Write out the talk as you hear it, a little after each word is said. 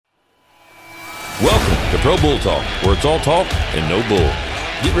Welcome to Pro Bull Talk, where it's all talk and no bull.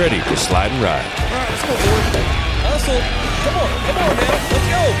 Get ready to slide and ride. All right, let's go, boys. Hustle. Come on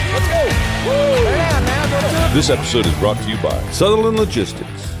now. Let's go. Woo. Lay down now. Go. This episode is brought to you by Sutherland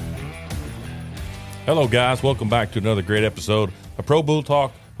Logistics. Hello, guys. Welcome back to another great episode of Pro Bull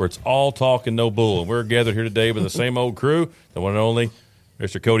Talk, where it's all talk and no bull. And we're gathered here today with the same old crew, the one and only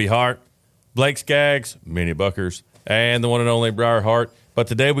Mr. Cody Hart, Blake Skaggs, Minnie Buckers, and the one and only Briar Hart. But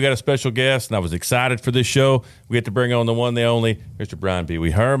today we got a special guest, and I was excited for this show. We get to bring on the one, the only, Mr. Brian Pee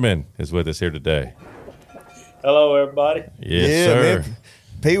Wee Herman is with us here today. Hello, everybody. Yes, sir. Man,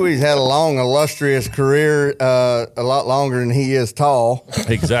 Pee Wee's had a long, illustrious career, a lot longer than he is tall.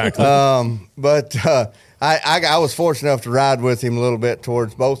 Exactly. But I was fortunate enough to ride with him a little bit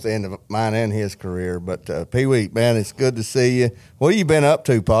towards both the end of mine and his career. But Pee Wee, man, it's good to see you. What have you been up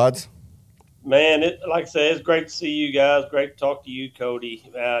to, Pods? Man, like I said, it's great to see you guys. Great to talk to you,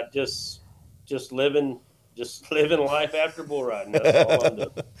 Cody. Just living life after bull riding. That's all I'm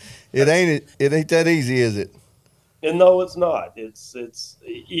doing. It ain't that easy, is it? And no, it's not. It's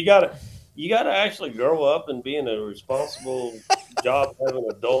you gotta actually grow up and be in a responsible job, having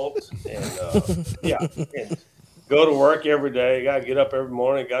adults, and go to work every day. You gotta get up every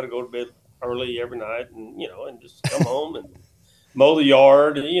morning. Got to go to bed early every night, and and just come home and mow the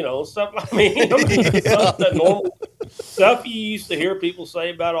yard, stuff. Stuff that normal stuff you used to hear people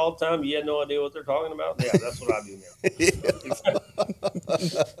say about all the time. You had no idea what they're talking about. Yeah, that's what I do now.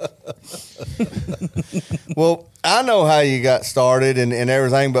 Well, I know how you got started and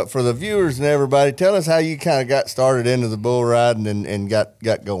everything, but for the viewers and everybody, tell us how you kind of got started into the bull riding and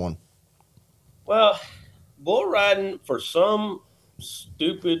got going. Well, bull riding, for some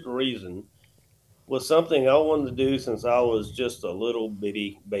stupid reason, was something I wanted to do since I was just a little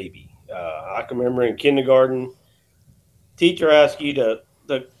bitty baby. I can remember in kindergarten, teacher asked you to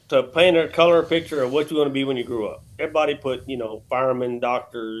paint a color picture of what you want to be when you grew up. Everybody put, fireman,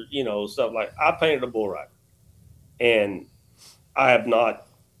 doctor, stuff like. I painted a bull rider. And I have not,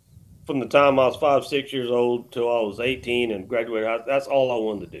 from the time I was 5, 6 years old till I was 18 and graduated, that's all I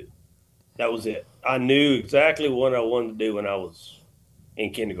wanted to do. That was it. I knew exactly what I wanted to do when I was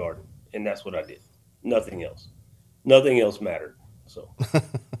in kindergarten, and that's what I did. Nothing else. Nothing else mattered. So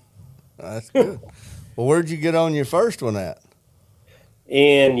that's good. Well, where'd you get on your first one at?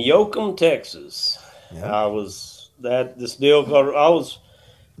 In Yoakum, Texas. Yep. I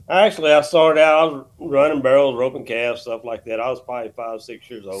started out, I was running barrels, roping calves, stuff like that. I was probably 5, 6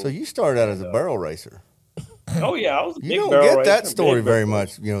 years old. So you started out as a barrel racer. Oh, yeah, I was a big You barrel don't racer. get that story very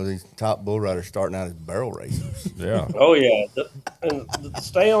much, these top bull riders starting out as barrel racers. Yeah. Oh, yeah. The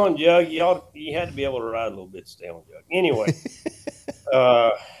stay on jug, you had to be able to ride a little bit to stay on jug. Anyway,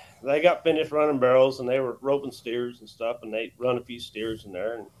 they got finished running barrels, and they were roping steers and stuff, and they run a few steers in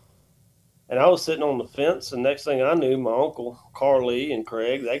there. And I was sitting on the fence, and next thing I knew, my uncle, Carly and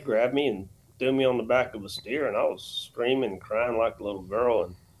Craig, they grabbed me and threw me on the back of a steer, and I was screaming and crying like a little girl.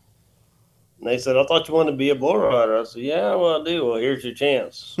 And they said, "I thought you wanted to be a bull rider." I said, "Yeah, well, I do." "Well, here's your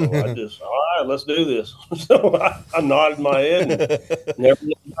chance." So I just, all right, let's do this. So I nodded my head and never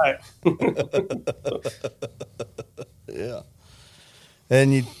looked back. Yeah.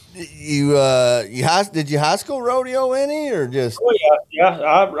 And did you high school rodeo any or just? Oh yeah.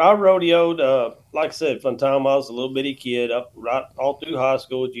 I rodeoed. Like I said, from the time I was a little bitty kid, right all through high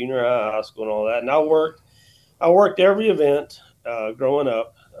school, junior high school, and all that. And I worked every event growing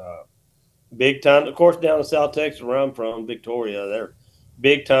up. Big time, of course, down in South Texas, where I'm from, Victoria. They're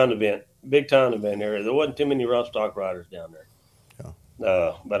big time event area. There wasn't too many rough stock riders down there.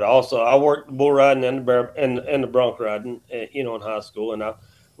 Yeah. But also, I worked the bull riding and the bronc riding, in high school, and I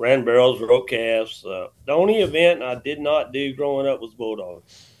ran barrels, roped calves. The only event I did not do growing up was bulldog.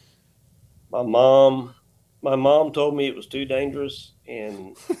 My mom told me it was too dangerous,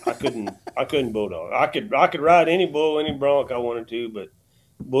 and I couldn't bulldog. I could ride any bull, any bronc I wanted to, but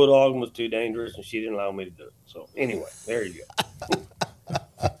bulldogging was too dangerous, and she didn't allow me to do it. So anyway, there you go.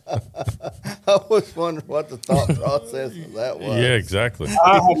 I was wondering what the thought process of that was. Yeah, exactly.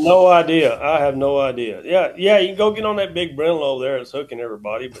 I have no idea. Yeah, you can go get on that big brindle over there. It's hooking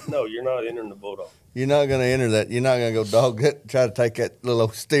everybody, but no, you're not entering the bulldog. You're not going to enter that. You're not going to go try to take that little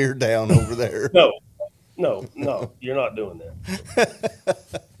steer down over there. No, you're not doing that.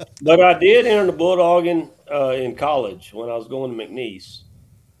 But I did enter the bulldogging in college when I was going to McNeese.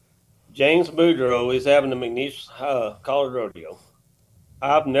 James Boudreaux is having the McNeese College Rodeo.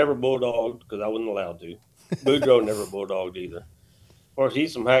 I've never bulldogged because I wasn't allowed to. Boudreaux never bulldogged either. Of course,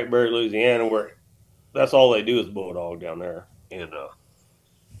 he's from Hackberry, Louisiana, where that's all they do is bulldog down there. And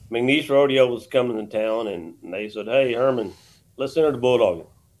McNeese Rodeo was coming to town, and they said, "Hey, Herman, let's enter the bulldogging."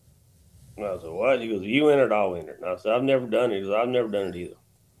 And I said, what? He goes, you entered, I'll enter. And I said, I've never done it. He goes, I've never done it either.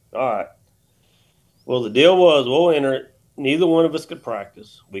 All right. Well, the deal was we'll enter it. Neither one of us could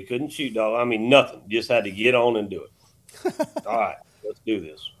practice. We couldn't shoot dog. I mean, nothing. Just had to get on and do it. All right, let's do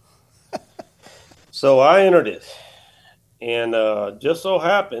this. So I entered it. And just so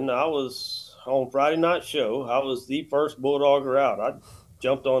happened, I was on Friday night show. I was the first Bulldogger out. I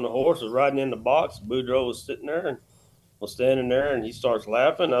jumped on the horse, was riding in the box. Boudreaux was sitting there and was standing there, and he starts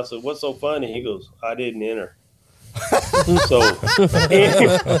laughing. I said, what's so funny? He goes, I didn't enter. So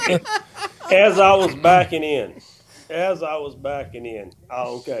as I was backing in,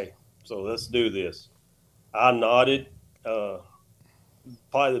 okay, so let's do this. I nodded.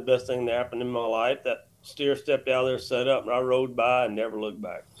 Probably the best thing that happened in my life. That steer stepped out there, set up, and I rode by and never looked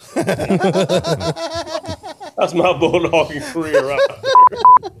back. So, that's my bulldogging career right there.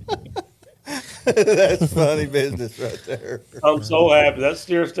 That's funny business right there. I'm so happy. That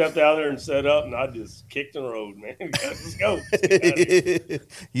steer stepped out there and set up, and I just kicked and rode, man. Let's go.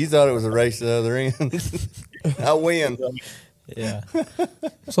 You thought it was a race to the other end. I win. Yeah.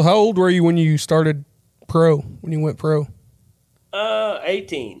 So how old were you when you started pro, when you went pro?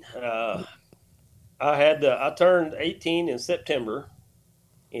 18. I turned 18 in September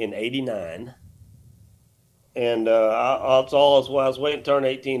in '89, and I was waiting to turn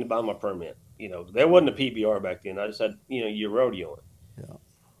 18 to buy my permit. You know, there wasn't a PBR back then. I just had, you're rodeoing. Yeah.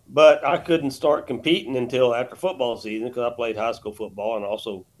 But I couldn't start competing until after football season because I played high school football and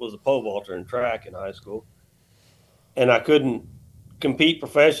also was a pole vaulter in track in high school. And I couldn't compete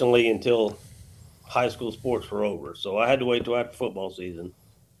professionally until high school sports were over. So I had to wait till after football season.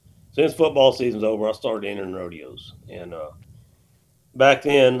 Since football season's over, I started entering rodeos. And back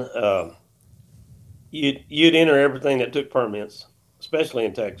then, you'd enter everything that took permits, especially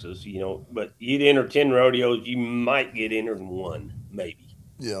in Texas, but you'd enter 10 rodeos, you might get entered in one, maybe.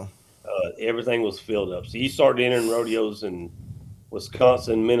 Yeah. Everything was filled up. So you started entering rodeos in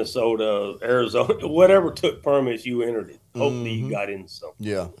Wisconsin, Minnesota, Arizona, whatever took permits, you entered it. Hopefully you got into something.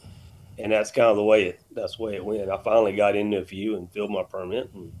 Yeah. And that's kind of the way it went. I finally got into a few and filled my permit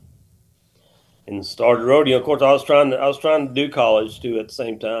and started rodeo. Of course, I was trying to do college too at the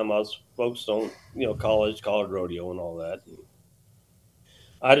same time. I was focused on, college rodeo and all that. And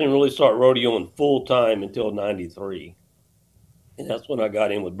I didn't really start rodeoing full time until '93. And that's when I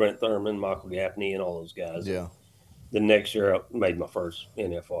got in with Brent Thurman, Michael Gaffney, and all those guys. Yeah. The next year, I made my first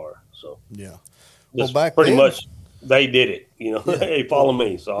NFR. So yeah, back pretty much they did it. They followed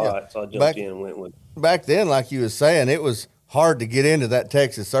me. So all right, so I jumped in and went with it. Back then, like you were saying, it was hard to get into that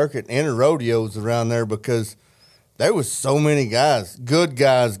Texas circuit and enter rodeos around there because there was so many guys, good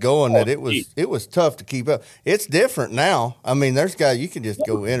guys going that it was tough to keep up. It's different now. I mean, there's guys you can just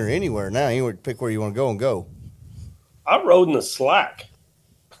go enter anywhere now. You pick where you want to go and go. I rode in the slack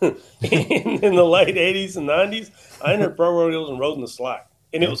in the late 80s and 90s. I entered pro rodeos and rode in the slack,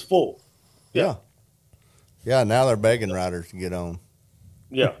 and it was full. Yeah. Yeah, now they're begging riders to get on.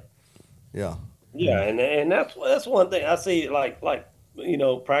 Yeah. Yeah. Yeah, and that's one thing I see, like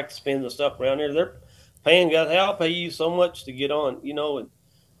practice pins and stuff around here. They're paying guys, hey, I'll pay you so much to get on, and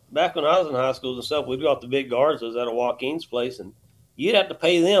back when I was in high schools and stuff, we'd go off the big guards at a Joaquin's place, and you'd have to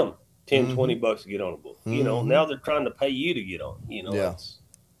pay them $10, $20 to get on a bull. Now they're trying to pay you to get on. Yeah.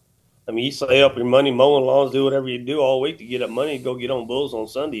 You save up your money, mowing lawns, do whatever you do all week to get up money to go get on bulls on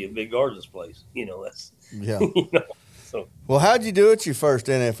Sunday at Big Guards' place. That's yeah. So well, how'd you do at your first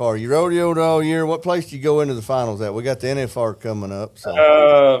NFR? You rodeoed all year. What place did you go into the finals at? We got the NFR coming up.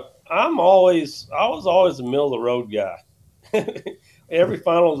 So I was always a middle of the road guy. Every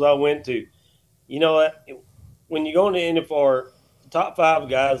finals I went to, when you go into NFR, the top 5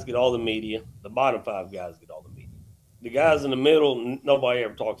 guys get all the media. The bottom 5 guys get all the media. The guys in the middle, nobody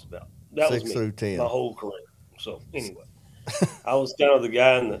ever talks about. That 6 was me, through 10. my whole career. So anyway, I was kind of the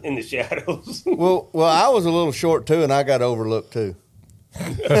guy in the shadows. Well, I was a little short too, and I got overlooked too.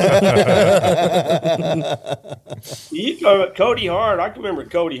 You talk about Cody Hart. I can remember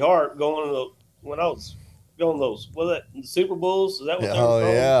Cody Hart when I was going those. Was that the Super Bowls? Is that what they were called?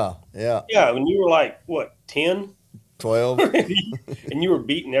 Yeah. Yeah, when you were like what 10, 12, and you were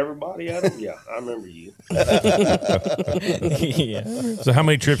beating everybody out of them. Yeah, I remember you. Yeah. So how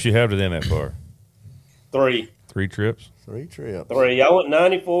many trips you have to the NFR? 3. 3 trips? 3 trips. 3. I went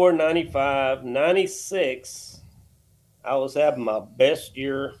 94, 95, 96. I was having my best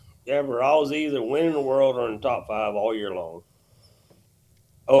year ever. I was either winning the world or in the top 5 all year long.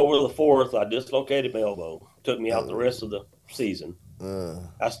 Over the 4th, I dislocated my elbow. Took me out the rest of the season.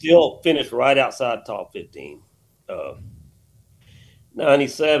 I still finished right outside top 15.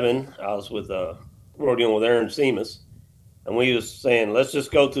 97, I was with rodeoing with Aaron Seamus, and we was saying, let's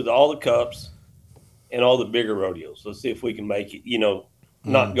just go to all the cups and all the bigger rodeos. Let's see if we can make it,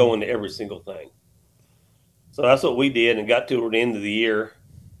 not go into every single thing. So that's what we did, and got to the end of the year.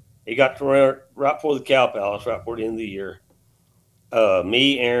 It got to right before the Cow Palace, right before the end of the year.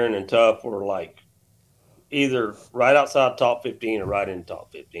 Me, Aaron, and Tough were like either right outside top 15 or right in the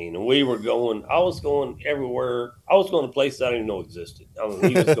top 15. And we were going, I was going everywhere. I was going to places I didn't even know existed. I mean,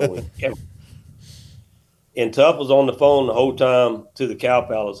 we was going everywhere. And Tough was on the phone the whole time to the Cow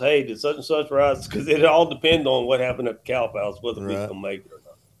Palace. Hey, did such and such rise? Because it all depended on what happened at the Cow Palace, whether we could make it or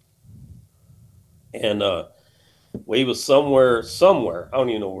not. And we was somewhere. I don't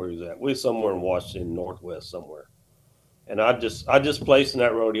even know where he was at. We was somewhere in Washington, Northwest somewhere. And I just placed in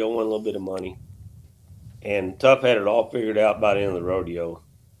that rodeo, won a little bit of money. And Tough had it all figured out by the end of the rodeo.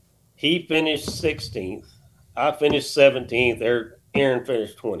 He finished 16th. I finished 17th. Aaron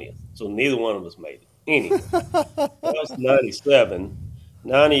finished 20th. So neither one of us made it. Anyway, that was 97.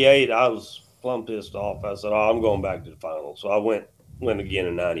 98, I was plumb pissed off. I said, I'm going back to the finals. So I went again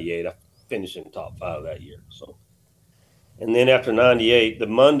in 98. I finished in the top 5 that year. So, and then after 98, the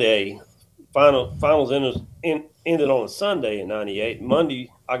Monday finals ended on a Sunday in 98.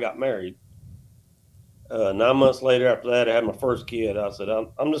 Monday, I got married. 9 months later after that, I had my first kid. I said,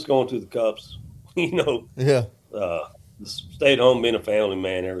 I'm just going to the Cups, Yeah. Stayed home, being a family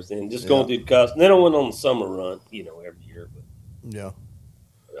man, everything. Just going through the Cups. And then I went on the summer run, every year. But yeah.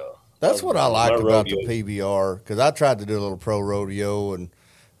 That's what I like about the PBR, because I tried to do a little pro rodeo, and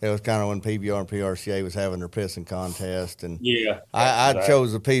it was kind of when PBR and PRCA was having their pissing contest. And I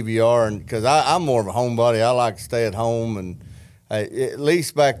chose the PBR and because I'm more of a homebody. I like to stay at home, and at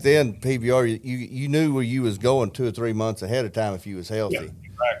least back then, PBR, you knew where you was going 2 or 3 months ahead of time if you was healthy. Yeah,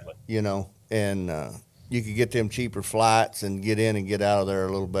 exactly. And you could get them cheaper flights and get in and get out of there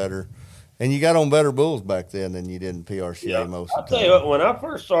a little better. And you got on better bulls back then than you did in PRCA most of the time. I'll tell you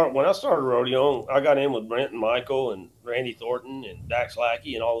what, when I started rodeo, I got in with Brent and Michael and Randy Thornton and Dax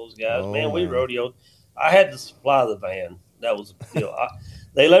Lackey and all those guys. We rodeoed. I had to supply the van. That was the deal.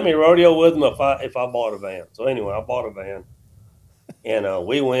 They let me rodeo with them if I bought a van. So anyway, I bought a van. And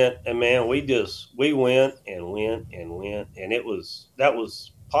we went, and man, we went and went and went, and that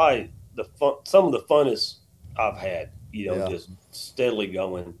was probably some of the funnest I've had. Just steadily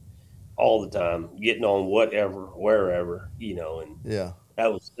going all the time, getting on whatever, wherever, and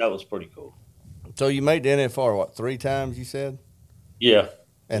that was pretty cool. So you made the NFR what, 3 times? You said? Yeah.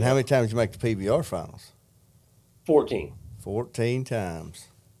 And how many times did you make the PBR finals? 14. 14 times.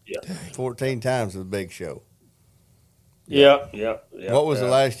 Yeah. 14 times is a big show. Yeah. What was the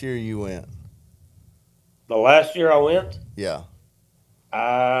last year you went? The last year I went? Yeah.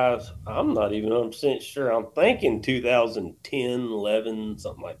 I'm not even 100% sure. I'm thinking 2010, 11,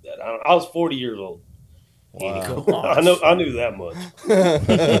 something like that. I was 40 years old. Wow. I knew that much.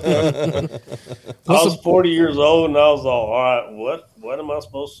 I was 40 years old, and I was all right, what am I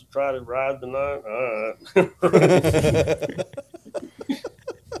supposed to try to ride tonight? All right.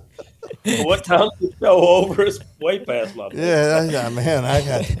 What time to go over? It's way past my bedtime. Yeah, man, I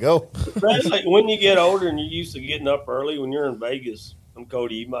got to go. Especially when you get older and you're used to getting up early. When you're in Vegas,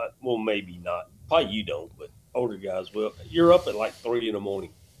 Cody, you might, well, maybe not. Probably you don't, but older guys will. You're up at like 3 in the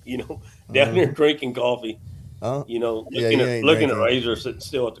morning, down there drinking coffee, looking at Razor sitting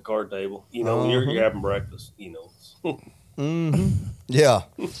still at the card table, you're having breakfast, Mm-hmm. Yeah.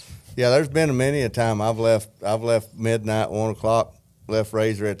 Yeah, there's been many a time I've left midnight, 1 o'clock, left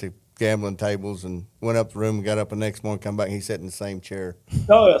Razor at the gambling tables and went up the room and got up the next morning, come back, and he's sitting in the same chair.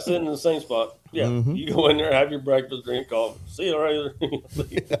 Oh, yeah, sitting in the same spot. Yeah. Mm-hmm. You go in there, have your breakfast, drink coffee. See you later.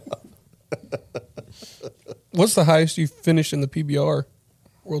 What's the highest you finished in the PBR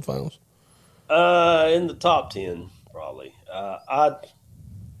World Finals? In the top 10, probably. I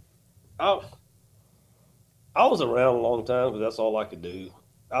was around a long time because that's all I could do.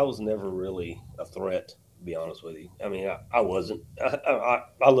 I was never really a threat, to be honest with you. I mean, I wasn't.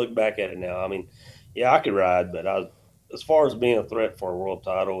 I look back at it now. I mean, yeah, I could ride, but as far as being a threat for a world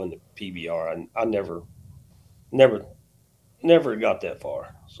title in the PBR, I never got that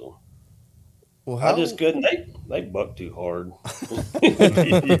far. So I just couldn't. They bucked too hard.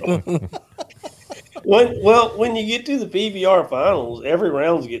 When you get to the PBR finals, every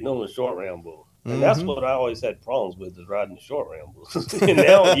round's getting on the short round bull. And that's what I always had problems with, is riding the short round bulls. And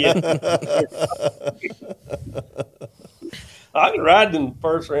now, I can ride in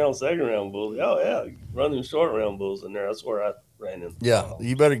first round, second round bulls. Oh, yeah, running short round bulls in there. That's where I ran in. Yeah,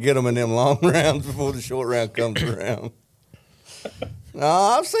 you better get them in them long rounds before the short round comes around.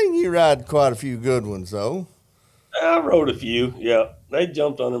 I've seen you ride quite a few good ones, though. I rode a few. Yeah, they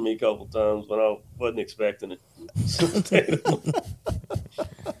jumped under me a couple times when I wasn't expecting it.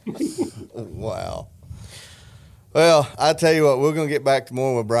 Wow. Well, I tell you what, we're going to get back to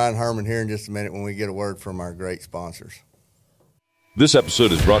more with Brian Herman here in just a minute when we get a word from our great sponsors. This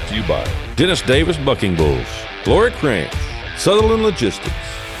episode is brought to you by Dennis Davis Bucking Bulls, Glory Ranch, Sutherland Logistics,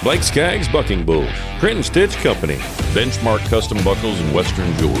 Blake Skaggs Bucking Bulls, Crenton Stitch Company, Benchmark Custom Buckles and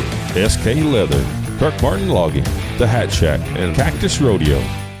Western Jewelry, SK Leather, Kirk Martin Logging, The Hat Shack, and Cactus Rodeo.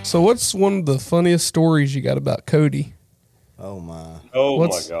 So what's one of the funniest stories you got about Cody? Oh, my. Oh,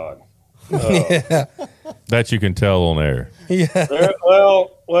 What's- my God. Yeah. That you can tell on air. Yeah.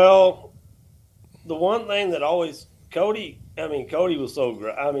 Well, the one thing that always Cody was so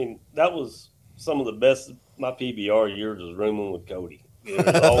great. I mean, that was some of the best my PBR years was rooming with Cody.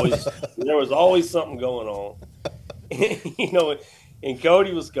 There was always something going on. And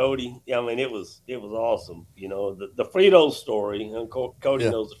Cody was Cody. I mean, it was awesome. The Fritos story. Cody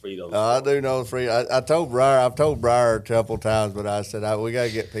knows the Fritos story. I do know the Fritos. I've told Briar a couple times, but I said, we got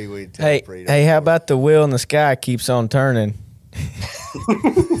to get Pee Wee to tell the Fritos. Hey, how about the wheel in the sky keeps on turning?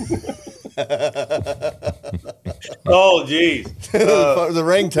 Oh, geez. The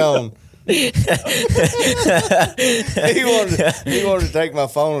ringtone. He wanted to take my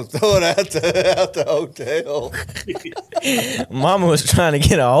phone and throw it out the hotel. Mama was trying to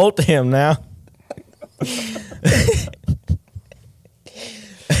get a hold of him now.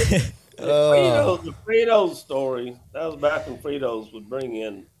 The Fritos story, that was back when Fritos would bring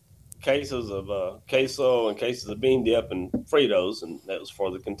in cases of queso and cases of bean dip and Fritos, and that was for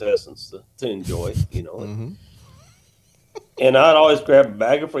the contestants to enjoy, Mm-hmm. And I'd always grab a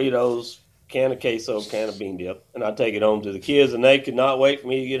bag of Fritos, can of queso, can of bean dip, and I'd take it home to the kids, and they could not wait for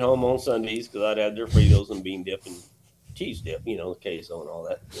me to get home on Sundays because I'd have their Fritos and bean dip and cheese dip, the queso and all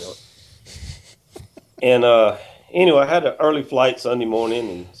that, And anyway, I had an early flight Sunday morning,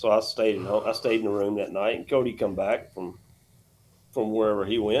 and so I stayed in the room that night, and Cody come back from wherever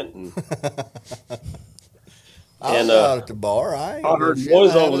he went, and I was out at the bar. I heard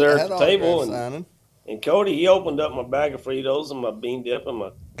boys over there at the table, and Cody, he opened up my bag of Fritos and my bean dip and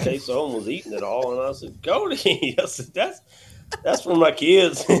my queso and was eating it all. And I said, Cody, I said, that's for my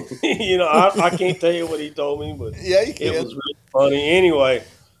kids. I can't tell you what he told me, but yeah, you can. It was really funny. Anyway,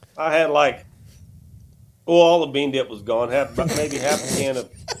 I had all the bean dip was gone. Maybe half a can of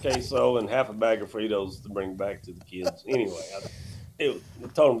queso and half a bag of Fritos to bring back to the kids. Anyway, I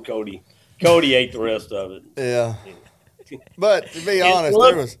told him Cody ate the rest of it. Yeah. But to be honest,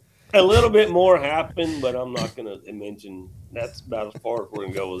 there was a little bit more happened, but I'm not going to mention. That's about as far as we're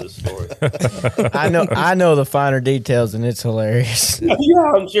going to go with this story. I know the finer details, and it's hilarious.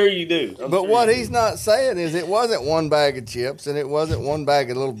 Yeah, I'm sure you do. But what he's not saying is it wasn't one bag of chips and it wasn't one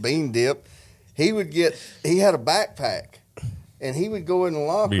bag of little bean dip. He had a backpack, and he would go in the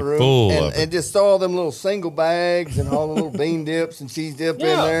locker room and just throw all them little single bags and all the little bean dips and cheese dip in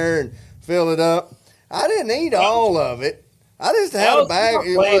there and fill it up. I didn't eat all of it. I just had a bag,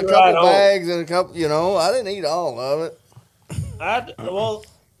 a couple bags and a couple, I didn't eat all of it. Well,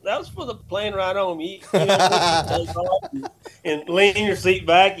 that was for the plane ride home. You take off and lean your seat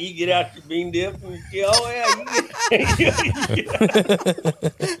back. You get out your bean dip. And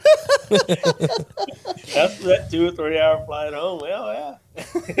that's that 2 or 3 hour flight home. Well,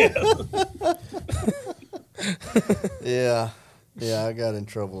 yeah. Yeah, I got in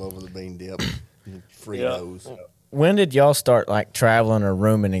trouble over the bean dip. Fritos. Yeah. When did y'all start traveling or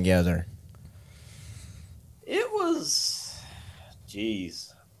rooming together? It was,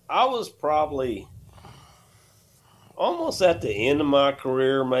 I was probably almost at the end of my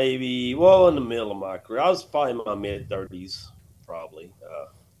career, maybe. Well, in the middle of my career. I was probably in my mid-30s, probably.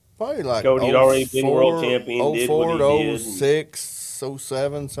 Probably like Cody had already been world champion, did what he did. 06,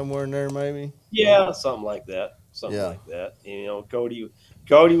 07, somewhere in there maybe. Yeah, something like that. Like that.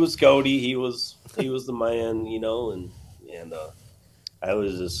 Cody was Cody. He was the man, and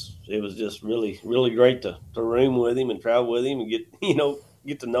it was just really, really great to room with him and travel with him and get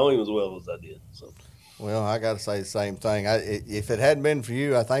to know him as well as I did. So. Well, I got to say the same thing. If it hadn't been for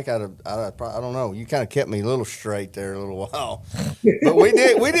you, I think I don't know. You kind of kept me a little straight there a little while, but we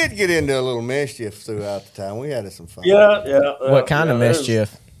did get into a little mischief throughout the time. We had some fun. Yeah. What kind of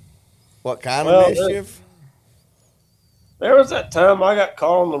mischief? What kind of mischief? There was that time I got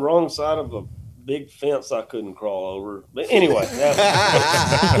caught on the wrong side of a big fence I couldn't crawl over. But anyway.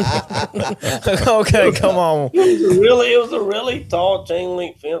 Okay, come on. It was a really tall chain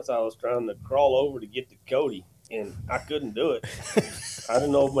link fence I was trying to crawl over to get to Cody. and I couldn't do it. I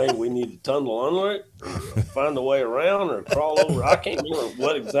didn't know if maybe we need to tunnel under it or find a way around or crawl over. I can't remember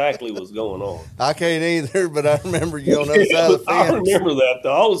what exactly was going on. I can't either, but I remember you on the other side of the I fence. remember that,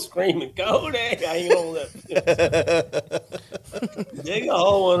 though. I was screaming, Cody, hang on that fence. Dig a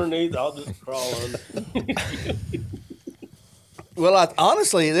hole underneath. I'll just crawl under. Well,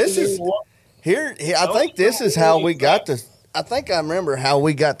 honestly, this is here. I think this is how we got this. I think I remember how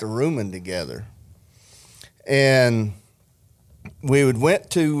we got the rooming together, and we went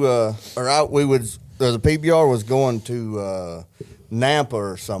to the PBR was going to Nampa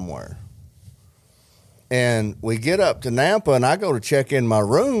or somewhere, and we get up to Nampa, and I go to check in my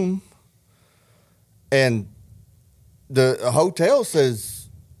room, and the hotel says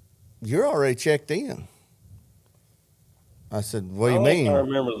you're already checked in. I said, what do you mean? I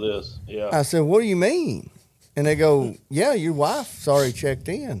remember this. Yeah. I said, what do you mean? And they go, yeah, your wife's already checked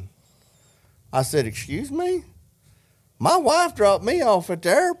in. I said, excuse me? My wife dropped me off at the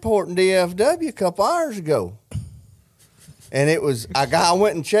airport in DFW a couple hours ago. And it was, I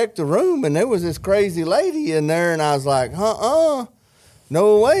went and checked the room, and there was this crazy lady in there, and I was like, no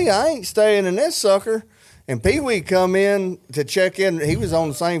way, I ain't staying in this sucker. And Pee-wee come in to check in. He was on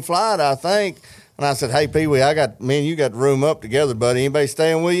the same flight, I think. And I said, hey, Pee-wee, me and you got the room up together, buddy. Anybody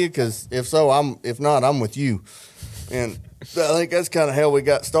staying with you? Because if not, I'm with you. And I think that's kind of how we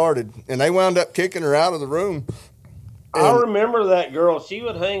got started. And they wound up kicking her out of the room. I remember that girl. She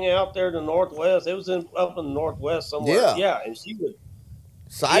would hang out there in the Northwest. It was up in the Northwest somewhere. Yeah. Yeah, and she would.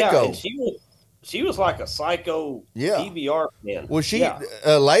 Psycho. Yeah, and she was like a psycho PBR fan. Well,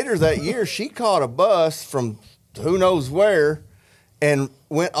 later that year, she caught a bus from who knows where and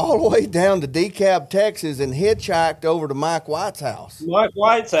went all the way down to DeKalb, Texas, and hitchhiked over to Mike White's house. Mike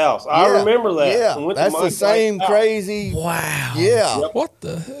White's house. I remember that. Yeah, that's the same crazy. Wow. Yeah. Yep. What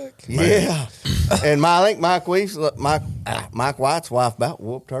the heck? Yeah. And I think Mike White's wife about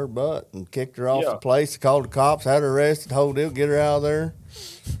whooped her butt and kicked her off the place, called the cops, had her arrested, whole deal, get her out of there.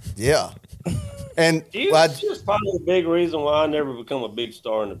 Yeah. And she was probably the big reason why I never become a big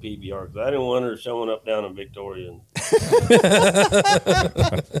star in the PBR, because I didn't want her showing up down in Victoria.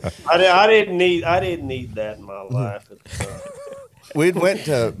 I didn't need that in my life. We went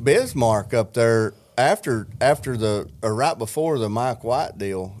to Bismarck up there after right before the Mike White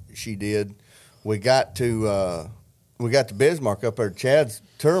deal. She did. We got to Bismarck up there. Chad's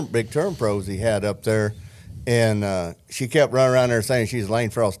big term pros he had up there, and she kept running around there saying she's Lane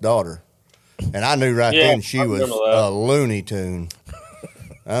Frost's daughter. And I knew then she was a Looney Tune.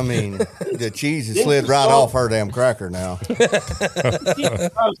 I mean, the cheese has slid right off her damn cracker now.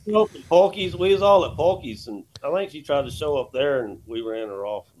 I was at Polky's. We was all at Polky's, and I think she tried to show up there, and we ran her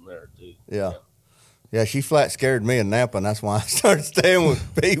off from there, too. Yeah, she flat scared me in Nampa, and that's why I started staying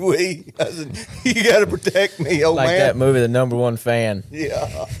with Pee-wee. I said, you got to protect me, old man. Like that movie, The Number One Fan.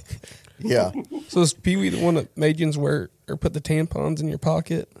 Yeah. Yeah. So is Pee-wee the one that made you wear or put the tampons in your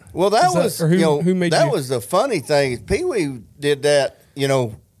pocket? Well, who made that you? Was the funny thing. Pee-wee did that,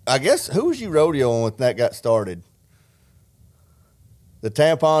 I guess, who was you rodeoing when that got started? The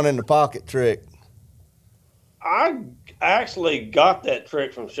tampon in the pocket trick. I actually got that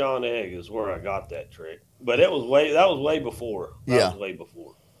trick from Sean Egg is where I got that trick. But that was way before. That was way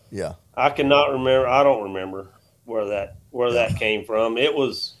before. Yeah. I cannot remember. I don't remember where that came from. It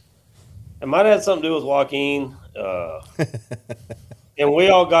might have had something to do with Joaquin. And we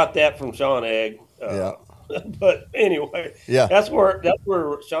all got that from Sean Egg. But anyway, that's where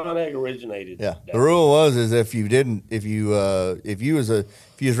Sean Egg originated. Yeah. The rule was if you was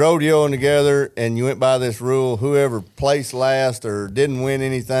rodeoing together and you went by this rule, whoever placed last or didn't win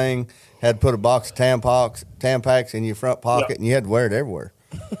anything had to put a box of Tampax in your front pocket, and you had to wear it everywhere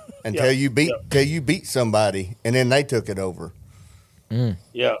until you beat somebody, and then they took it over.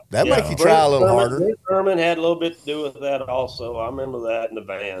 Yeah, that make you try a little harder. Herman had a little bit to do with that also. I remember that in the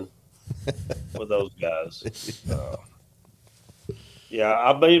van with those guys.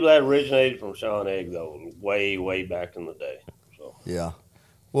 I believe that originated from Sean Egg though, way back in the day. So yeah.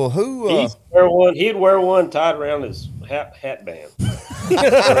 Well, he'd wear one tied around his hat band. He'd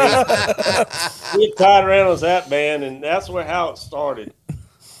tied around his hat band, and that's how it started.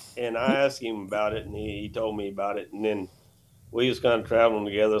 And I asked him about it, and he told me about it, and then we was kind of traveling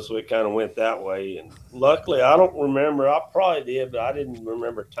together, so it kind of went that way. And luckily, I don't remember. I probably did, but I didn't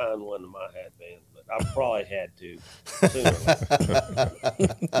remember tying one to my hat band. But I probably had to.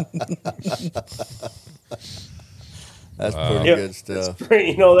 That's pretty good stuff.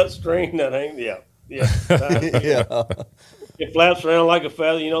 That string that hangs. Yeah. Yeah. It flaps around like a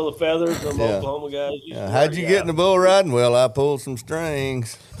feather. You know the feathers from Oklahoma guys. How'd you get in the bull riding? Well, I pulled some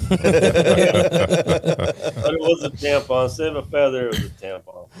strings. But it was a tampon. Instead of a feather, it was a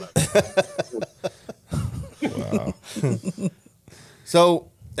tampon. Wow. So,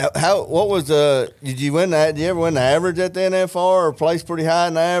 what was did you ever win the average at the NFR or place pretty high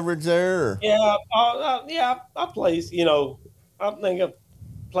in the average there? Or? Yeah, I placed. I think I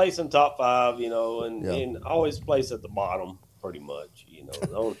placed in top 5. And always place at the bottom, pretty much.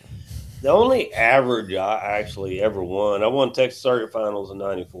 The only average I actually ever won, I won Texas Circuit Finals in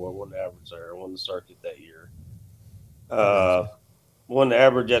 '94. I won the average there. I won the circuit that year. Won the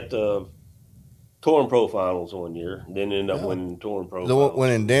average at the Touring Pro Finals one year. Then ended up winning Touring Pro. The one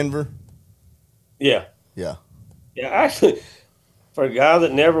in Denver. Yeah. Yeah. Yeah. Actually, for a guy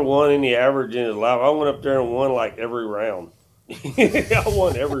that never won any average in his life, I went up there and won like every round. I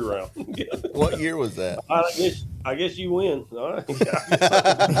won every round. What year was that? I guess you win. All right.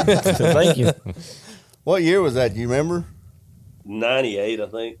 Thank you. What year was that? Do you remember? 98, I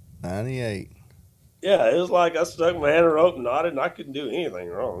think. 98. Yeah, it was like I stuck my hand in the rope and nodded, and I couldn't do anything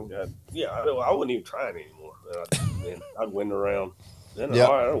wrong. I wouldn't even try it anymore. I'd win the round. Then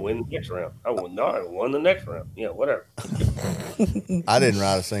all right, I'd win the next round. I won the next round. Yeah, whatever. I didn't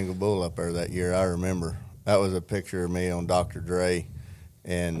ride a single bull up there that year. I remember. That was a picture of me on Dr. Dre.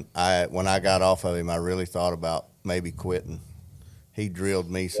 And when I got off of him, I really thought about maybe quitting. He drilled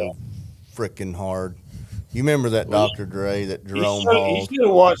me so freaking hard. You remember that Dr. Dre, that Jerome Hall? You should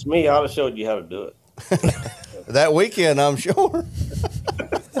have watched me. I'd have showed you how to do it. That weekend, I'm sure.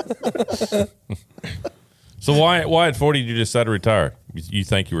 So why at 40 did you decide to retire? You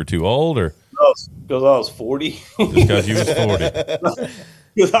think you were too old, or because I was 40? just because you was 40?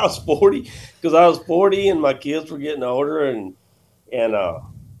 Because I was 40. Because I was 40, and my kids were getting older, and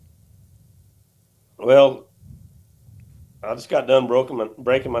well, I just got done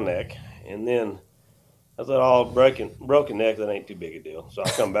breaking my neck, and then I thought, oh, broken neck, that ain't too big a deal. So I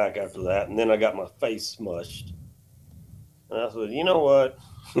come back after that, and then I got my face smushed, and I said, you know what,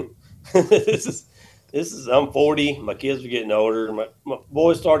 this is I'm 40. My kids are getting older. My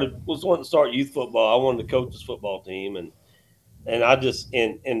boy was wanting to start youth football. I wanted to coach this football team, and I just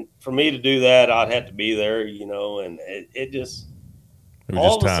and for me to do that, I'd have to be there, and it just.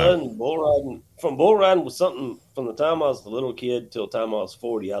 All of a sudden, bull riding was something from the time I was a little kid till the time I was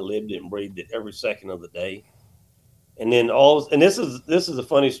 40. I lived it and breathed it every second of the day. And then this is a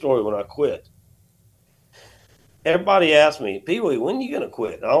funny story. When I quit, everybody asked me, Pee-wee, when are you going to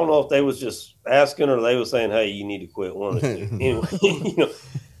quit? I don't know if they was just asking or they was saying, hey, you need to quit one or two. Anyway,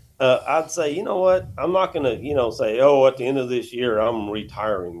 I'd say, you know what? I'm not going to, say, oh, at the end of this year, I'm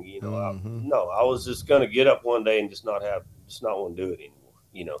retiring. No, I was just going to get up one day and just not want to do it anymore.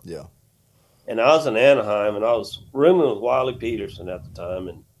 Yeah. And I was in Anaheim, and I was rooming with Wiley Peterson at the time,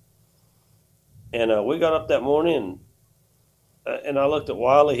 and we got up that morning, and I looked at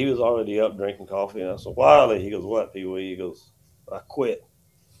Wiley. He was already up drinking coffee, and I said, Wiley. He goes, what, Pee-wee? He goes, I quit.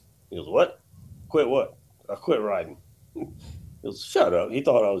 He goes, what? Quit what? I quit riding. He goes, shut up. He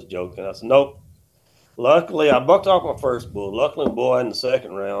thought I was joking. I said, nope. Luckily, I bucked off my first bull. Luckily, the bull in the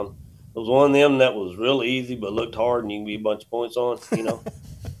second round. It was one of them that was real easy but looked hard and you can be a bunch of points on,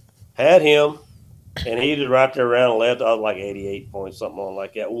 Had him, and he was right there around left. I was like 88 points, something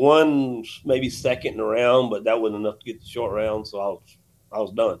like that. One maybe second in the round, but that wasn't enough to get the short round, so I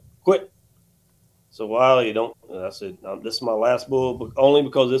was done. Quit. So Wiley, I said, this is my last bull, but only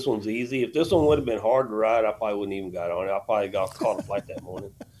because this one's easy. If this one would have been hard to ride, I probably wouldn't even got on it. I probably got caught a flight that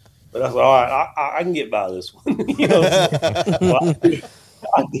morning. But I said, all right, I can get by this one.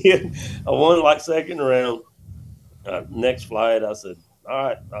 I did. I won like second round. Next flight, I said, all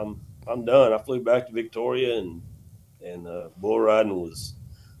right, I'm done. I flew back to Victoria, and bull riding was.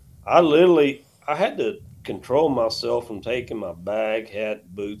 I had to control myself from taking my bag,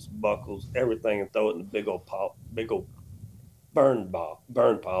 hat, boots, buckles, everything, and throw it in the big old burn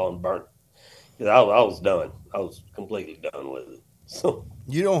pile and burn it. Because I was done. I was completely done with it. So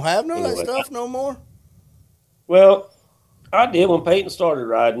you don't have none of that stuff no more? Well, I did when Peyton started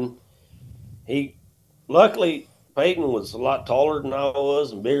riding. Luckily, Peyton was a lot taller than I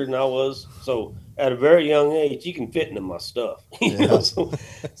was and bigger than I was. So at a very young age, he can fit into my stuff.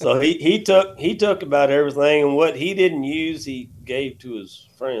 So he took about everything, and what he didn't use, he gave to his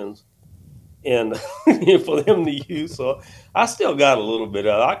friends, and for them to use. So I still got a little bit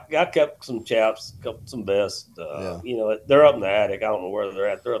of it. I kept some chaps, some vests. They're up in the attic. I don't know where they're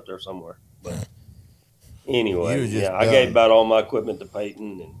at. They're up there somewhere. But anyway, I gave about all my equipment to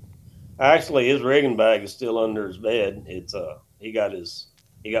Peyton, and actually his rigging bag is still under his bed. It's he got his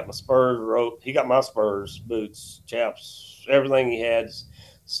He got my Spurs rope. He got my Spurs boots, chaps, everything he had,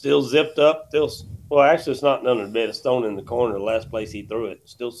 still zipped up. Well, actually, it's not under the bed. It's thrown in the corner. The last place he threw it,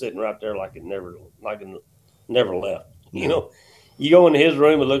 still sitting right there, like it never left. You know, you go into his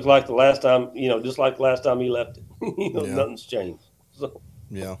room, it looks like the last time. You know, just like the last time he left it. Nothing's changed. So.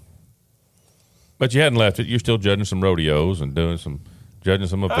 Yeah. But you hadn't left it. You're still judging some rodeos and judging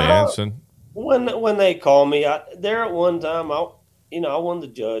some events. And when they call me, there at one time, I wanted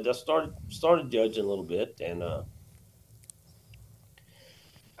to judge. I started judging a little bit, and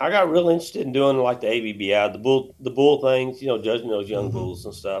I got real interested in doing like the ABBI, the bull things, judging those young bulls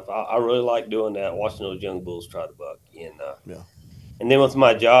and stuff. I really like doing that, watching those young bulls try to buck. And then with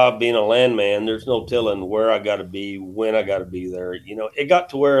my job being a landman, there's no telling where I got to be, when I got to be there. It got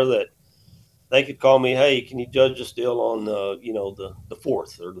to where that they could call me, hey, can you judge a still on the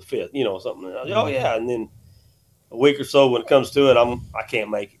fourth or the fifth, something. Oh yeah, and then a week or so when it comes to it, I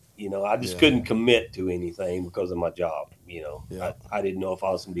can't make it. I just couldn't commit to anything because of my job. I didn't know if I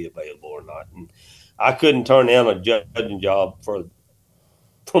was going to be available or not, and I couldn't turn down a judging job for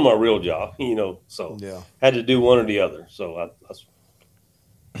my real job. So had to do one or the other. So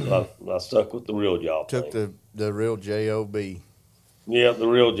I stuck with the real job. Took the real job. Yeah, the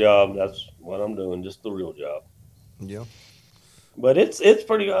real job. That's what I'm doing. Just the real job. Yeah. But it's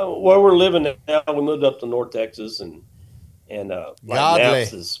pretty where we're living now. We moved up to North Texas and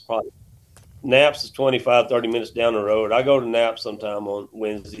Naps is 25, 30 minutes down the road. I go to Naps sometime on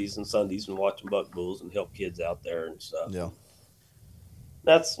Wednesdays and Sundays and watch them buck bulls and help kids out there and stuff. Yeah.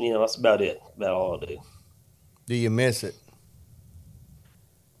 That's about it. About all I do. Do you miss it?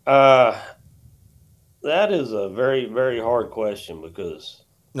 That is a very, very hard question because.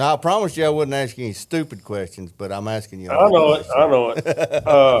 No, I promised you I wouldn't ask you any stupid questions, but I'm asking you. I know it.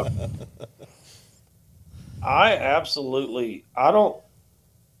 I absolutely. I don't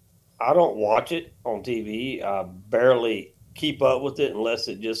watch it on TV. I barely keep up with it unless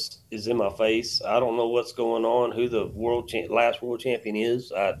it just is in my face. I don't know what's going on. Who the last world champion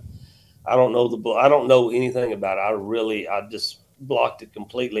is. I don't know I don't know anything about it. I just blocked it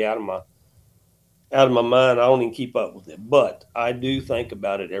completely out of my mind. I don't even keep up with it, but I do think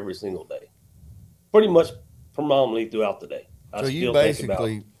about it every single day, pretty much predominantly throughout the day. So you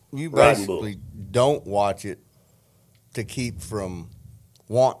basically don't watch it to keep from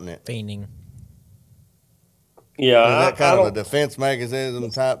wanting it. Fiending. Yeah, is that kind of a defense mechanism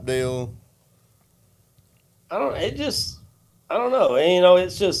type deal? I don't know.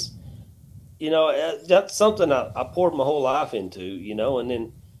 It's just, that's something I poured my whole life into,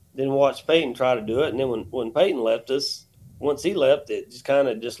 and then watched Peyton try to do it. And then when Peyton left us, once he left, it just kind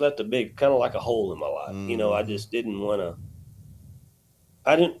of left a big, kind of like a hole in my life. Mm-hmm. I just didn't want to,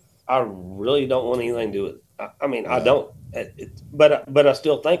 I really don't want anything to do with it. I don't, but I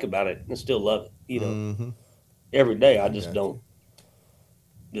still think about it and still love it, mm-hmm. Every day. I just don't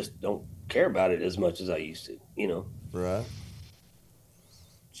care about it as much as I used to, Right.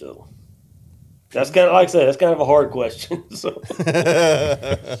 So that's kind of, like I said, that's kind of a hard question. So,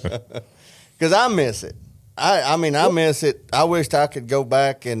 because I miss it. I miss it. I wished I could go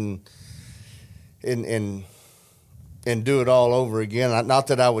back and do it all over again. Not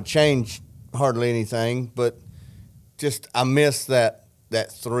that I would change hardly anything, but just I miss that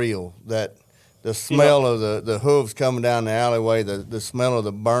thrill, that the smell of the hooves coming down the alleyway, the smell of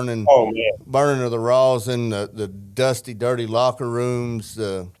the burning of the rosin, the dusty, dirty locker rooms,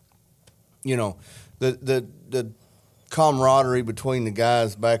 the camaraderie between the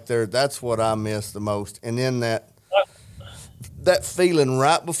guys back there. That's what I miss the most. And then that feeling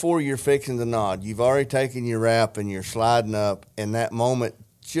right before you're fixing to nod. You've already taken your wrap and you're sliding up, and that moment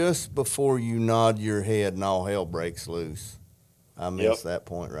just before you nod your head and all hell breaks loose. I miss that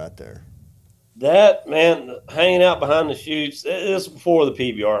point right there. That, man, hanging out behind the chutes, this is before the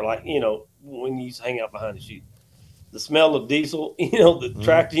PBR, when you used to hang out behind the chute. The smell of diesel, the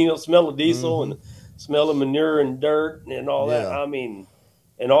tractor, smell of diesel and the smell of manure and dirt and all that. I mean,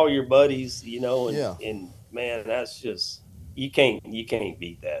 and all your buddies, and man, that's just, you can't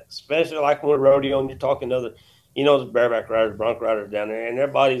beat that. Especially like when we're rodeo and you're talking to other, the bareback riders, bronc riders down there, and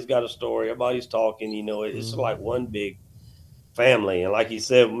everybody's got a story. Everybody's talking, it's like one big family. And like you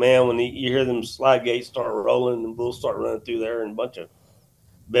said, man, when you hear them slide gates start rolling and bulls start running through there and a bunch of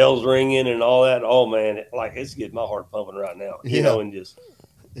bells ringing and all that, oh man, it's getting my heart pumping right now, and just,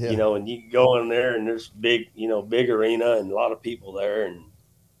 and you go in there and there's big arena and a lot of people there.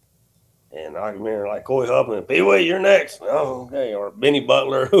 And I remember like Coy Huffman, Pee-wee, you're next. Oh, okay. Or Benny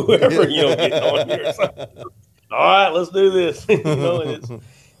Butler, whoever, getting on here. All right, let's do this.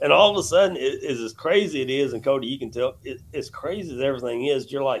 And all of a sudden, it is as crazy it is, and Cody, you can tell, as crazy as everything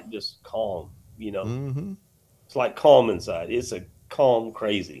is, you're like just calm, Mm-hmm. It's like calm inside. It's a calm,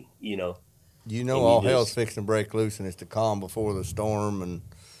 crazy, All hell's fixing to break loose, and it's the calm before the storm, and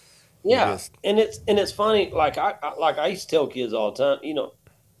yeah. And it's funny. Like I used to tell kids all the time,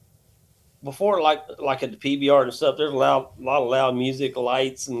 before like at the PBR and stuff, there's a lot of loud music,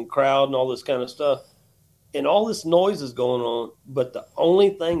 lights, and crowd, and all this kind of stuff. And all this noise is going on, but the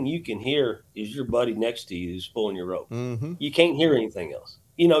only thing you can hear is your buddy next to you who's pulling your rope. Mm-hmm. You can't hear anything else.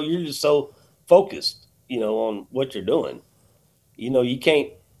 You're just so focused, on what you're doing. You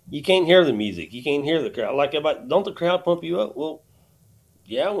can't hear the music. You can't hear the crowd. Like, don't the crowd pump you up? Well,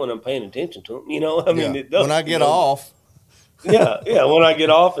 yeah, when I'm paying attention to them. I mean, it does. When I get off. Yeah. When I get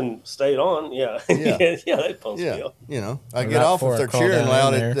off and stayed on, yeah, that pumps me up. I get off if they're cheering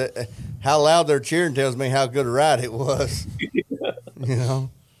loud. How loud they're cheering tells me how good a ride it was.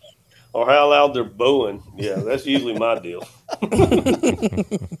 Or how loud they're booing. Yeah, that's usually my deal.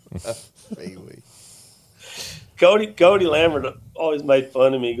 Cody Lambert always made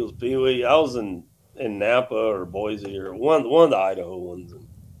fun of me. He goes, Pee-wee, I was in Napa or Boise or one of the Idaho ones. And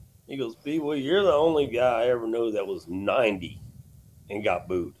he goes, Pee-wee, you're the only guy I ever knew that was 90 and got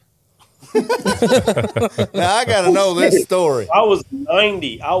booed. Now I got to know this story. I was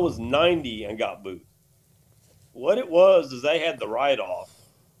 90 and got booed. What it was is they had the write-off.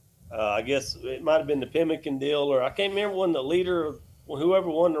 I guess it might have been the Pemmican deal, or I can't remember when the leader, whoever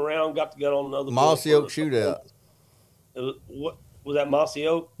won the round, got to get on another. Mossy Oak shootout. What was that, Mossy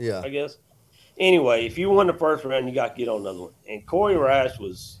Oak? Yeah, I guess. Anyway, if you won the first round, you got to get on another one. And Corey Rash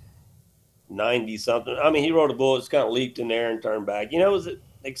was 90 something. I mean, he rode a bull, just kind of leaped in there and turned back. It was an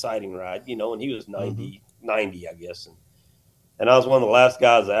exciting ride, and he was 90, I guess. And I was one of the last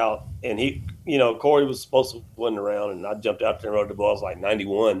guys out. And Corey was supposed to win the round, and I jumped out there and rode the bull. I was like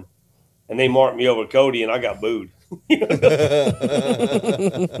 91. And they marked me over Cody, and I got booed. They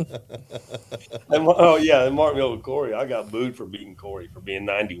marked me over Corey. I got booed for beating Corey for being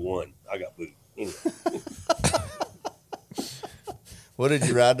 91. I got booed. Anyway. What did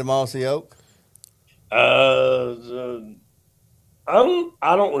you ride to Mossy Oak? I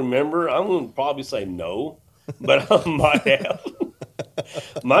don't remember. I'm going to probably say no, but I might have.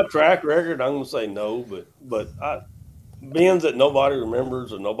 My track record, I'm going to say no, but being that nobody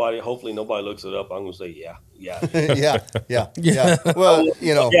remembers or hopefully nobody looks it up, I'm going to say yeah. Yeah. Well,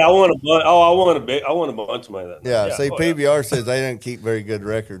 Yeah, I won a bunch. Oh, I won a bunch of money that night. Yeah. See, PBR says they didn't keep very good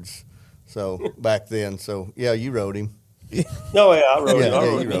records. So back then, yeah, you rode him. No, yeah, I rode him.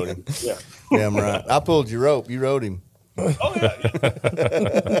 You rode him. Yeah. Damn right. I pulled your rope. You rode him. Oh yeah.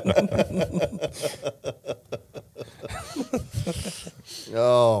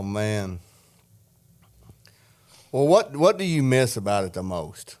 Oh man. Well, what do you miss about it the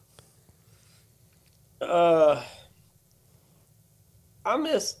most? I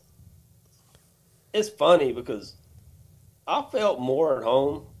miss. It's funny because I felt more at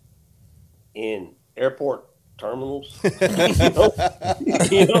home in airport terminals. That's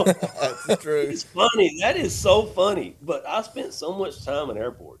true. It's funny. That is so funny. But I spent so much time in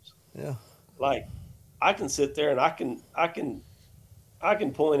airports. Yeah. Like I can sit there and I can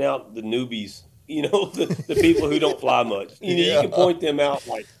point out the newbies. The people who don't fly much. You can point them out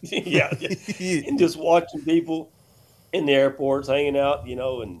like, and just watching people in the airports hanging out,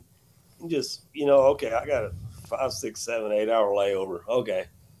 and just, okay, I got a 5, 6, 7, 8 hour layover. Okay.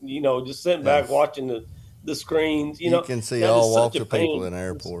 Just sitting back watching the screens, You can see all walks of people in the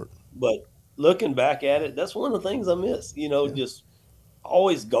airport. But looking back at it, that's one of the things I miss, just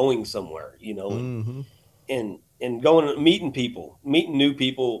always going somewhere, and going and meeting new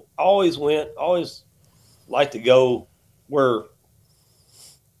people. Always like to go where,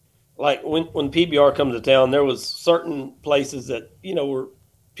 like when PBR comes to town, there was certain places that, were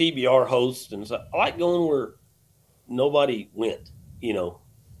PBR hosts. And so I like going where nobody went,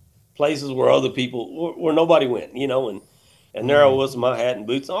 places where other people, where nobody went, and there I was in my hat and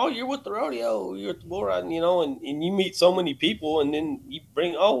boots. Oh, you're with the rodeo, you're at the bull riding, and you meet so many people, and then you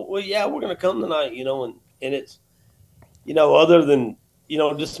bring, oh, well, yeah, we're going to come tonight, and it's, other than,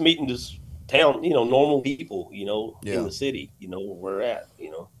 just meeting just town, normal people, in the city, where we're at,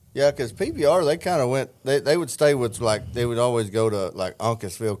 Yeah, because PBR, they kind of went, they would stay with, like, they would always go to, like,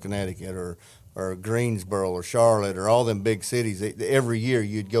 Uncasville, Connecticut, or Greensboro, or Charlotte, or all them big cities. Every year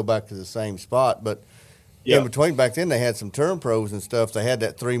you'd go back to the same spot. But in between, back then, they had some turn pros and stuff. They had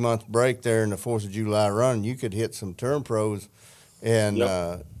that 3-month break there in the 4th of July run. You could hit some turn pros. And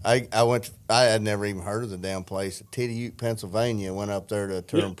I had never even heard of the damn place. Tityute, Pennsylvania, went up there to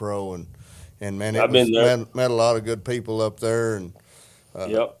turn pro, and man, met a lot of good people up there, and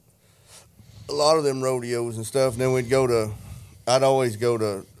Yep. A lot of them rodeos and stuff. And then I'd always go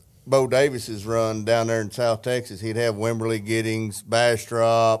to Bo Davis's run down there in South Texas. He'd have Wimberley Giddings,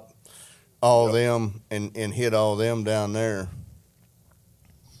 Bastrop, all them, and hit all them down there.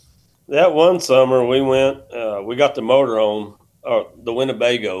 That one summer we went, we got the motorhome, the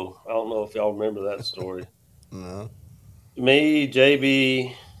Winnebago. I don't know if y'all remember that story. No. Me,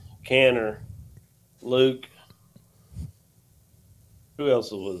 JB, Canner, Luke. Who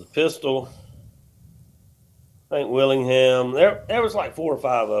else was it? Pistol. I think Willingham. There was like 4 or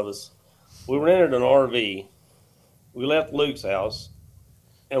 5 of us. We rented an RV. We left Luke's house,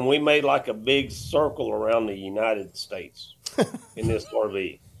 and we made like a big circle around the United States in this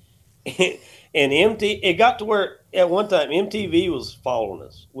RV. And it got to where at one time MTV was following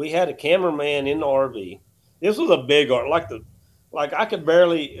us. We had a cameraman in the RV. This was a big RV, like I could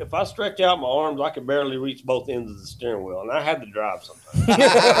barely, if I stretch out my arms, I could barely reach both ends of the steering wheel, and I had to drive sometimes.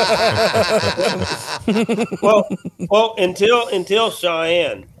 well, until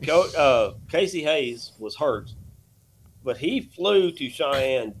Cheyenne, Casey Hayes was hurt, but he flew to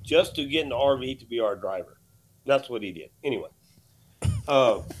Cheyenne just to get in the RV to be our driver. That's what he did. Anyway,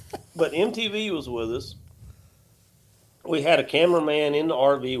 but MTV was with us. We had a cameraman in the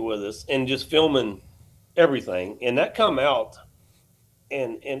RV with us and just filming everything, and that come out.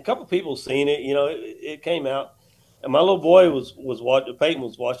 And a couple people seen it, it came out. And my little boy was watching, Peyton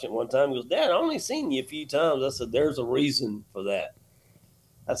was watching it one time. He goes, Dad, I only seen you a few times. I said, there's a reason for that.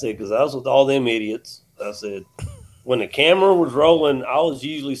 I said, because I was with all them idiots. I said, when the camera was rolling, I was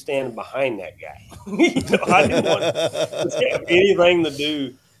usually standing behind that guy. I didn't want to have anything to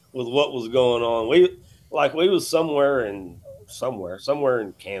do with what was going on. We was somewhere in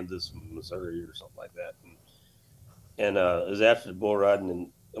Kansas, Missouri or something like that. And it was after the bull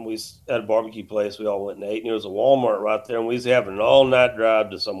riding, and we at a barbecue place. We all went and ate, and there was a Walmart right there, and we was having an all-night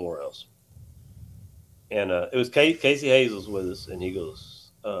drive to somewhere else. And it was Casey Hayes was with us, and he goes,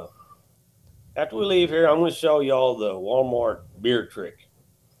 after we leave here, I'm going to show y'all the Walmart beer trick.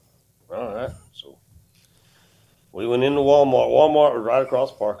 All right. So we went into Walmart. Walmart was right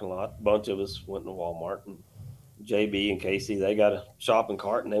across the parking lot. A bunch of us went to Walmart, and JB and Casey, they got a shopping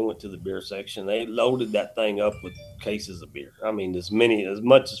cart, and they went to the beer section. They loaded that thing up with cases of beer. I mean, as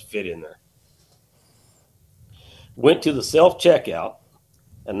much as fit in there. Went to the self-checkout,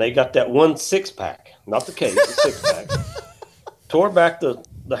 and they got that 1 6-pack, not the case, the 6-pack. Tore back the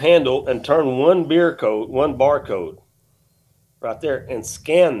handle and turned one barcode right there and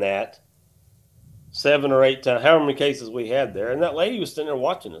scanned that 7 or 8 times, however many cases we had there. And that lady was sitting there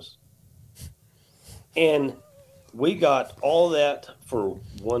watching us. And we got all that for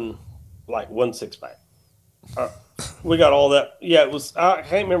one 6-pack. We got all that. Yeah, it was. I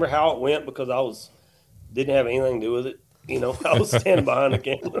can't remember how it went because didn't have anything to do with it. I was standing behind the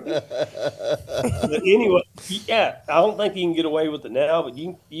camera. But anyway, yeah, I don't think you can get away with it now. But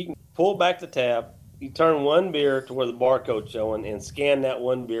you can pull back the tab. You turn one beer to where the barcode's showing and scan that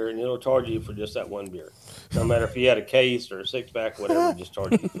one beer, and it'll charge you for just that one beer. No matter if you had a case or a 6-pack, whatever, just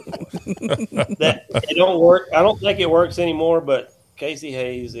charge you for the one. It don't work. I don't think it works anymore, but Casey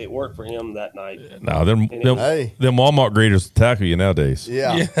Hayes, it worked for him that night. No, them Walmart greeters tackle you nowadays.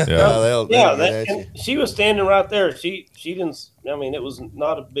 Yeah. And she was standing right there. She didn't. I mean, it was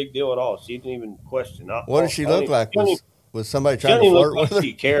not a big deal at all. She didn't even question. What did she look like? Was somebody trying to flirt with her?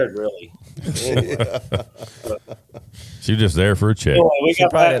 She cared really. Anyway, she was just there for a check. Anyway, we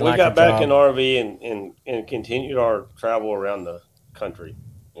got back in RV and continued our travel around the country,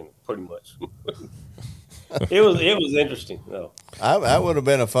 and pretty much. It was interesting though. That would have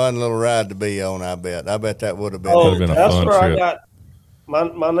been a fun little ride to be on. I bet that would have been. Oh, been a that's fun where trip. I got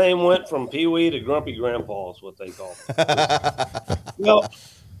my name went from Pee Wee to Grumpy Grandpa is what they call me. Well,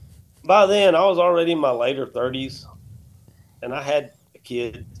 by then I was already in my later 30s, and I had a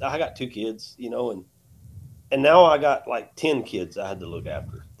kid. I got 2 kids, and now I got like 10 kids I had to look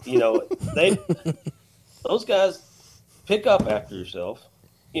after. Those guys pick up after yourself.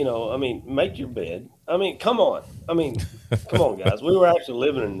 Make your bed. Come on. Come on, guys. We were actually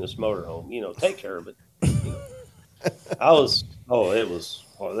living in this motorhome. Take care of it.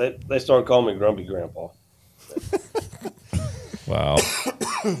 They started calling me Grumpy Grandpa. Wow.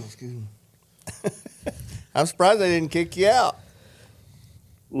 Excuse me. I'm surprised they didn't kick you out.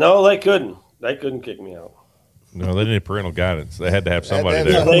 No, they couldn't. They couldn't kick me out. No, they needed parental guidance. They had to have somebody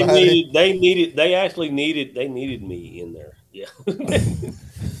there. They needed me in there. Yeah.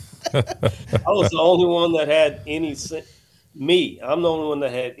 I was the only one that had any sense. I'm the only one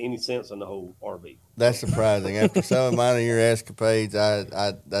that had any sense in the whole RV. That's surprising. After some of your escapades,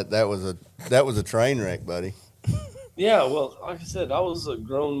 that was a train wreck, buddy. Yeah, well, like I said, I was a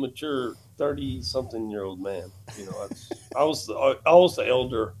grown, mature, 30-something-year-old man. I was the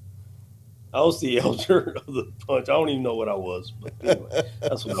elder. I was the elder of the bunch. I don't even know what I was, but anyway,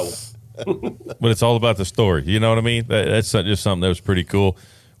 that's what I was. But it's all about the story. You know what I mean? That's just something that was pretty cool.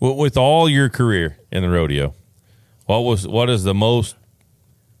 With all your career in the rodeo, what is the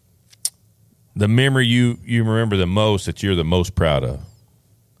memory you remember the most that you're the most proud of?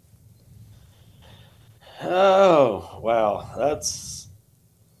 Oh wow, that's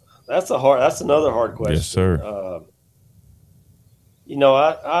another hard question. Yes, sir.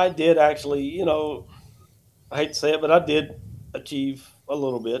 I did actually, I hate to say it, but I did achieve a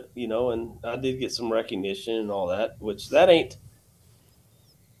little bit, and I did get some recognition and all that, which that ain't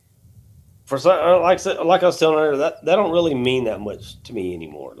for some, like I said, like I was telling her, that don't really mean that much to me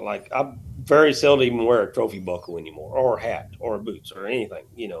anymore. Like I very seldom even wear a trophy buckle anymore, or a hat, or boots, or anything.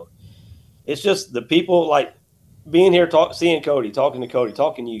 It's just the people like being here, seeing Cody, talking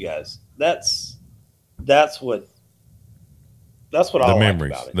to you guys. That's what I like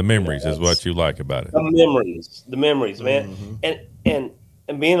about it. The memories is what you like about it. The memories, man.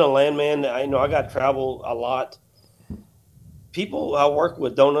 And being a landman, I got to travel a lot. People I work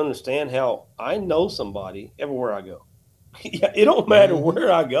with don't understand how I know somebody everywhere I go. It don't matter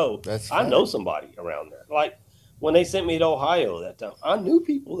where I go. I know somebody around there. Like when they sent me to Ohio that time, I knew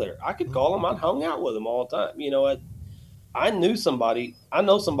people there. I could call them. I hung out with them all the time. I knew somebody. I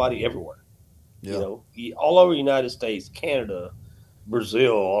know somebody everywhere. Yeah. All over the United States, Canada,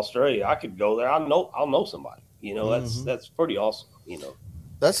 Brazil, Australia. I could go there. I'll know somebody. That's pretty awesome.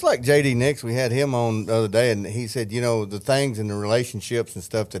 That's like JD Nix. We had him on the other day, and he said, the things and the relationships and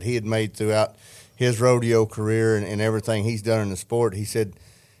stuff that he had made throughout his rodeo career and everything he's done in the sport. He said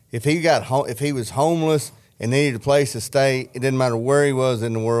if he was homeless and needed a place to stay, it didn't matter where he was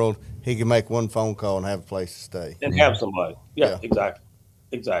in the world, he could make one phone call and have a place to stay. And have somebody. Yeah. Exactly.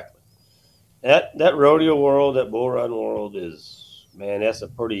 That rodeo world, that bull riding world is, man, it's a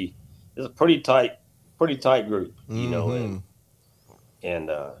pretty tight group,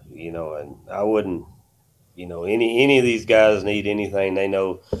 and I wouldn't, any of these guys need anything. They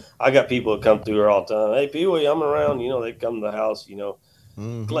know I got people that come through here all the time. Hey, Pee-wee, I'm around. They come to the house.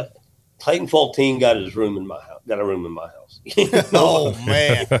 Clayton Fultine got a room in my house. Oh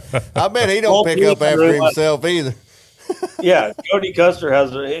man, I bet he don't pick up after himself either. Yeah, Cody Custer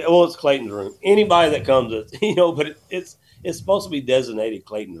has. It's Clayton's room. Anybody that comes, but it's supposed to be designated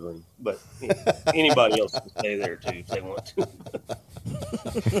Clayton's room. But anybody else can stay there too if they want to.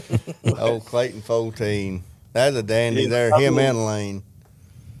 Oh, Clayton 14. That's a dandy there. Him and Lane.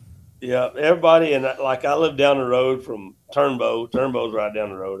 Yeah, everybody, and like I live down the road from Turnbow. Turnbow's right down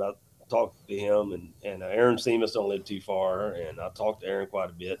the road. I talked to him, and Aaron Seamus don't live too far, and I talked to Aaron quite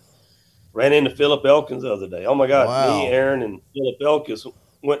a bit. Ran into Philip Elkins the other day. Oh my God, wow. Me, Aaron, and Philip Elkins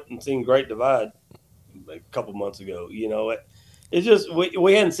went and seen Great Divide a couple months ago. It's just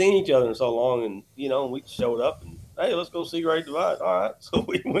we hadn't seen each other in so long, and we showed up and hey, let's go see Great Divide. All right, so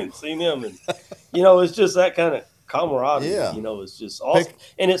we went and seen them, and it's just that kind of camaraderie. Yeah. It's just awesome.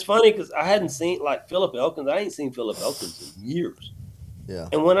 And it's funny because I hadn't seen like Philip Elkins. I ain't seen Philip Elkins in years. Yeah.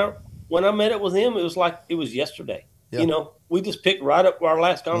 And when I met up with him, it was like it was yesterday. Yeah. We just picked right up our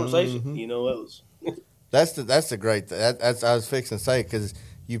last conversation. It was. That's the great thing. That's I was fixing to say because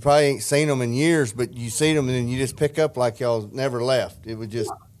you probably ain't seen them in years, but you see them and then you just pick up like y'all never left. It was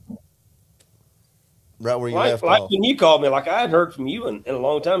just right where you left like off. When you called me, like I hadn't heard from you in a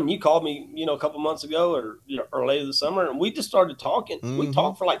long time, and you called me, a couple months ago or later this summer, and we just started talking. We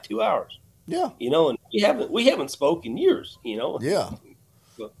talked for like 2 hours. Yeah. And we haven't spoken in years. Yeah.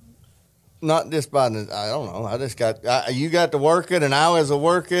 Not just by the, I don't know. I just you got to working and I was a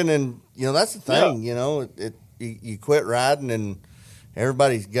working, and that's the thing. Yeah. You quit riding and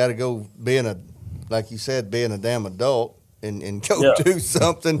everybody's got to go like you said, being a damn adult and go do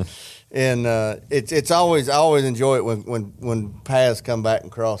something. And it's always I always enjoy it when paths come back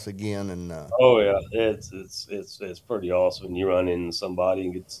and cross again. And oh yeah, it's pretty awesome when you run into somebody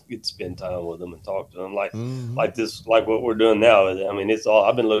and get to spend time with them and talk to them like this, like what we're doing now. I mean, it's all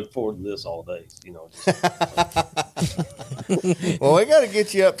I've been looking forward to this all day. Well, we got to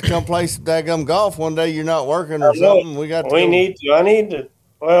get you up to come play some daggum golf one day. You're not working or something. We need to. I need to.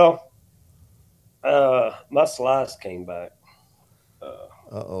 Well, my slice came back.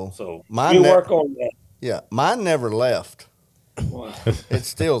 Uh-oh. So we work on that. Yeah, mine never left. It's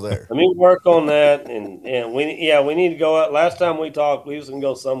still there. Let me work on that, and we need to go out. Last time we talked, we was gonna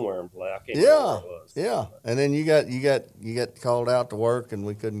go somewhere and play. I can't remember where it was. Yeah, and then you got called out to work, and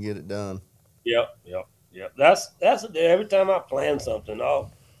we couldn't get it done. Yep. That's every time I plan something,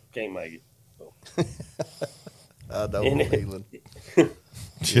 can't make it. So. I know the feeling.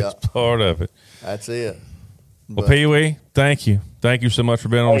 Just part of it. That's it. Well, Pee Wee, thank you. Thank you so much for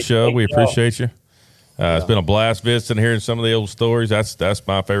being on the show. We appreciate you. It's been a blast visiting, hearing some of the old stories. That's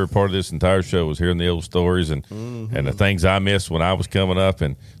my favorite part of this entire show, was hearing the old stories and the things I missed when I was coming up.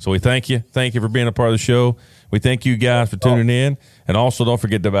 And so we thank you. Thank you for being a part of the show. We thank you guys for tuning in. And also don't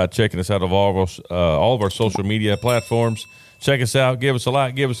forget about checking us out of all of our social media platforms. Check us out. Give us a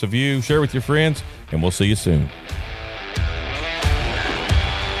like. Give us a view. Share with your friends. And we'll see you soon.